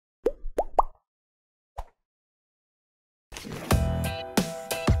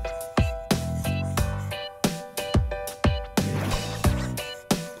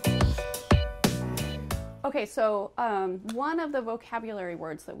Okay, so one of the vocabulary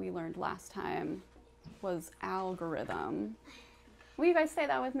words that we learned last time was algorithm. Will you guys say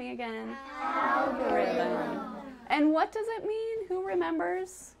that with me again? Algorithm. And what does it mean? Who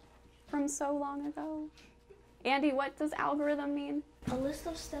remembers from so long ago? Andy, what does algorithm mean? A list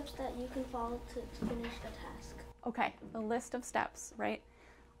of steps that you can follow to finish a task. Okay, a list of steps, right?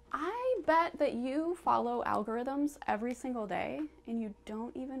 I bet that you follow algorithms every single day and you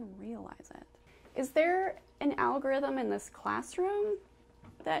don't even realize it. Is there an algorithm in this classroom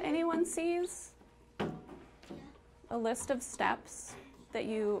that anyone sees? A list of steps that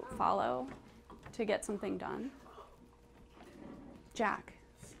you follow to get something done? Jack?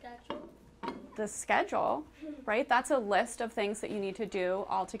 Schedule. The schedule, right? That's a list of things that you need to do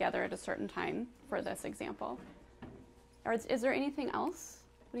all together at a certain time for this example. Or is there anything else?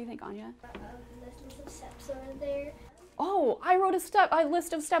 What do you think, Anya? List of steps over there. Oh, I wrote a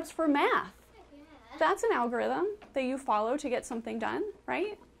list of steps for math. Yeah. That's an algorithm that you follow to get something done,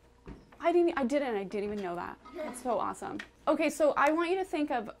 right? I didn't even know that. That's so awesome. Okay, so I want you to think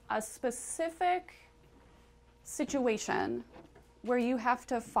of a specific situation where you have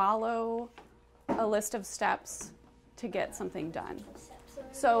to follow a list of steps to get something done.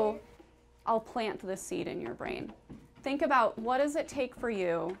 So I'll plant the seed in your brain. Think about, what does it take for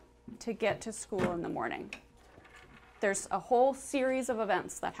you to get to school in the morning? There's a whole series of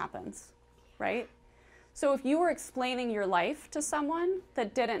events that happens, right? So if you were explaining your life to someone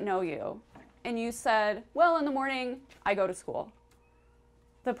that didn't know you, and you said, well, in the morning, I go to school.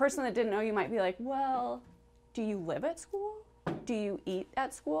 The person that didn't know you might be like, well, do you live at school? Do you eat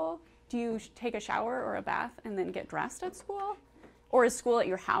at school? Do you take a shower or a bath and then get dressed at school? Or is school at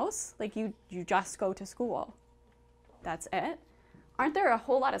your house? Like you just go to school. That's it? Aren't there a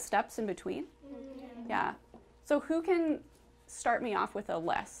whole lot of steps in between? Yeah. So who can start me off with a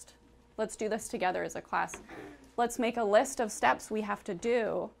list? Let's do this together as a class. Let's make a list of steps we have to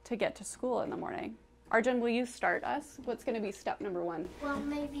do to get to school in the morning. Arjun, will you start us? What's going to be step number 1? Well,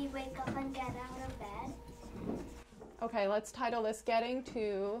 maybe wake up and get out of bed. Okay, let's title this Getting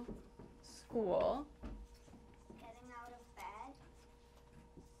to School. Getting out of bed.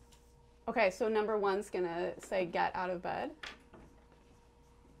 Okay, so number 1's going to say get out of bed.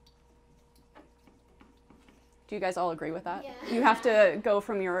 Do you guys all agree with that? Yeah. You have to go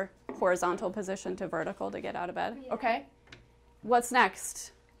from your horizontal position to vertical to get out of bed? Yeah. Okay. What's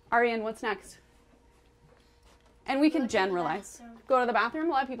next? Ariane, what's next? And we can generalize. Go to the bathroom.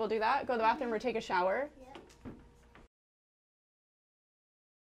 A lot of people do that. Go to the bathroom or take a shower.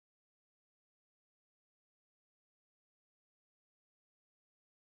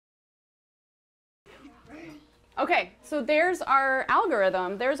 Yeah. Okay, so there's our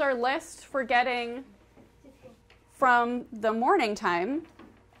algorithm. There's our list for getting from the morning time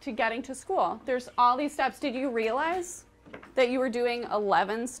to getting to school. There's all these steps. Did you realize that you were doing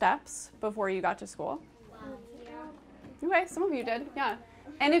 11 steps before you got to school? Yeah. Okay, some of you did, yeah.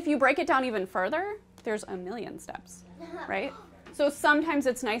 And if you break it down even further, there's a million steps, right? So sometimes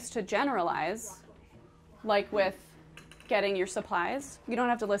it's nice to generalize, like with getting your supplies. You don't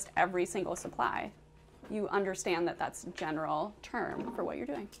have to list every single supply. You understand that that's a general term for what you're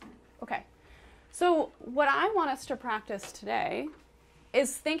doing. Okay. So what I want us to practice today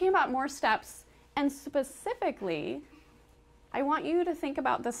is thinking about more steps, and specifically, I want you to think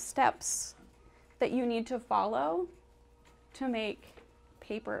about the steps that you need to follow to make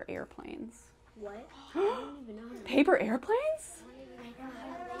paper airplanes. What? I don't even know. Paper airplanes?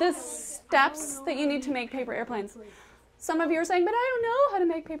 The steps that you need to make paper airplanes. Some of you are saying, but I don't know how to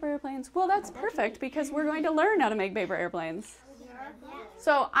make paper airplanes. Well, that's perfect because we're going to learn how to make paper airplanes.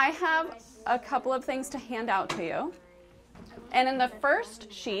 So I have a couple of things to hand out to you. And in the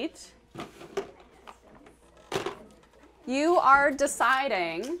first sheet, you're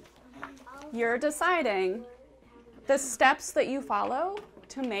deciding the steps that you follow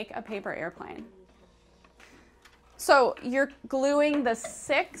to make a paper airplane. So you're gluing the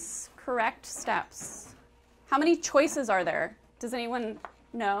 6 correct steps. How many choices are there? Does anyone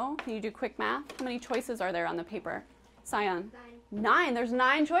know? Can you do quick math? How many choices are there on the paper? Sion? 9. There's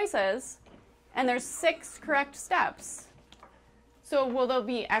 9 choices, and there's 6 correct steps. So will there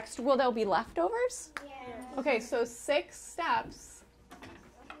be leftovers? Yeah. Okay, so 6 steps,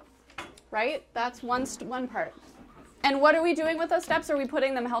 right? That's one part. And what are we doing with those steps? Are we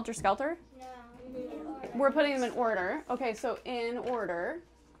putting them helter-skelter? No. We're putting them in order. Okay, so in order.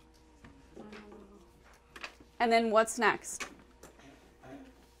 And then what's next?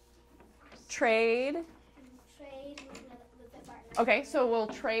 Trade. Trade with the partner. Okay, so we'll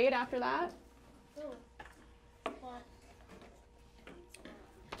trade after that.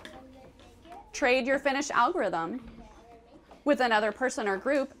 trade your finished algorithm with another person or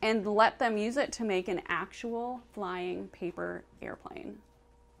group and let them use it to make an actual flying paper airplane.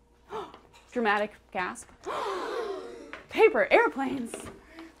 Dramatic gasp. Paper airplanes.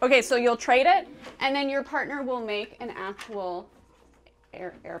 Okay, so you'll trade it, and then your partner will make an actual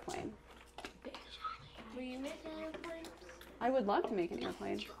airplane. Will you make an airplane? I would love to make an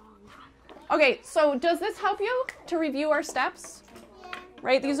airplane. Okay, so does this help you to review our steps? Yeah.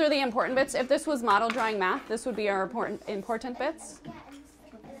 Right, these are the important bits. If this was model drawing math, this would be our important bits. Yeah,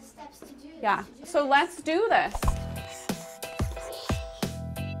 and the steps to do this. Yeah, so let's do this.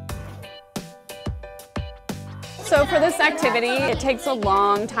 So for this activity, it takes a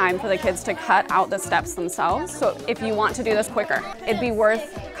long time for the kids to cut out the steps themselves. So if you want to do this quicker, it'd be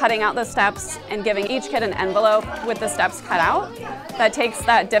worth cutting out the steps and giving each kid an envelope with the steps cut out. That takes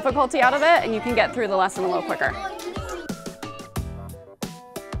that difficulty out of it, and you can get through the lesson a little quicker.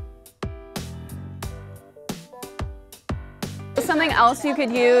 Something else you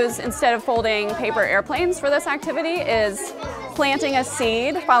could use instead of folding paper airplanes for this activity is planting a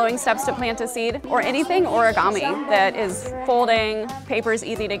seed, following steps to plant a seed, or anything origami that is folding, paper's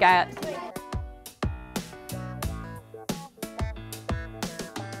easy to get.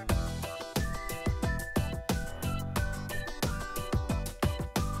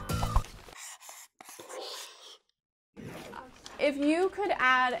 If you could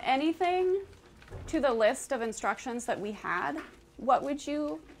add anything to the list of instructions that we had, what would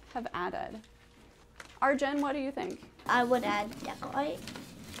you have added? Arjun, what do you think? I would add decorate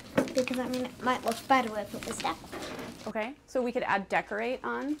because it might look better if it was decorate. Okay, so we could add decorate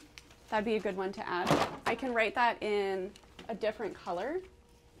on. That'd be a good one to add. I can write that in a different color.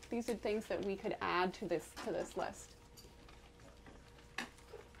 These are things that we could add to this list.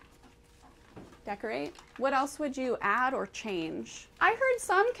 Decorate. What else would you add or change? I heard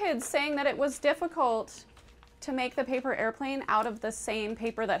some kids saying that it was difficult to make the paper airplane out of the same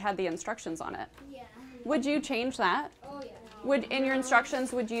paper that had the instructions on it. Yeah. Would you change that? Oh yeah. In your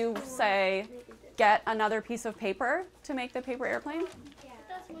instructions, would you say, get another piece of paper to make the paper airplane? Yeah.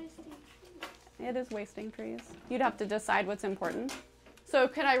 That's wasting trees. It is wasting trees. You'd have to decide what's important. So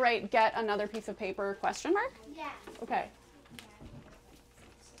could I write get another piece of paper question mark? Yeah. Okay.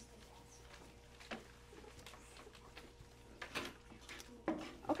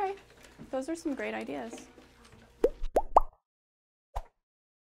 Okay, those are some great ideas.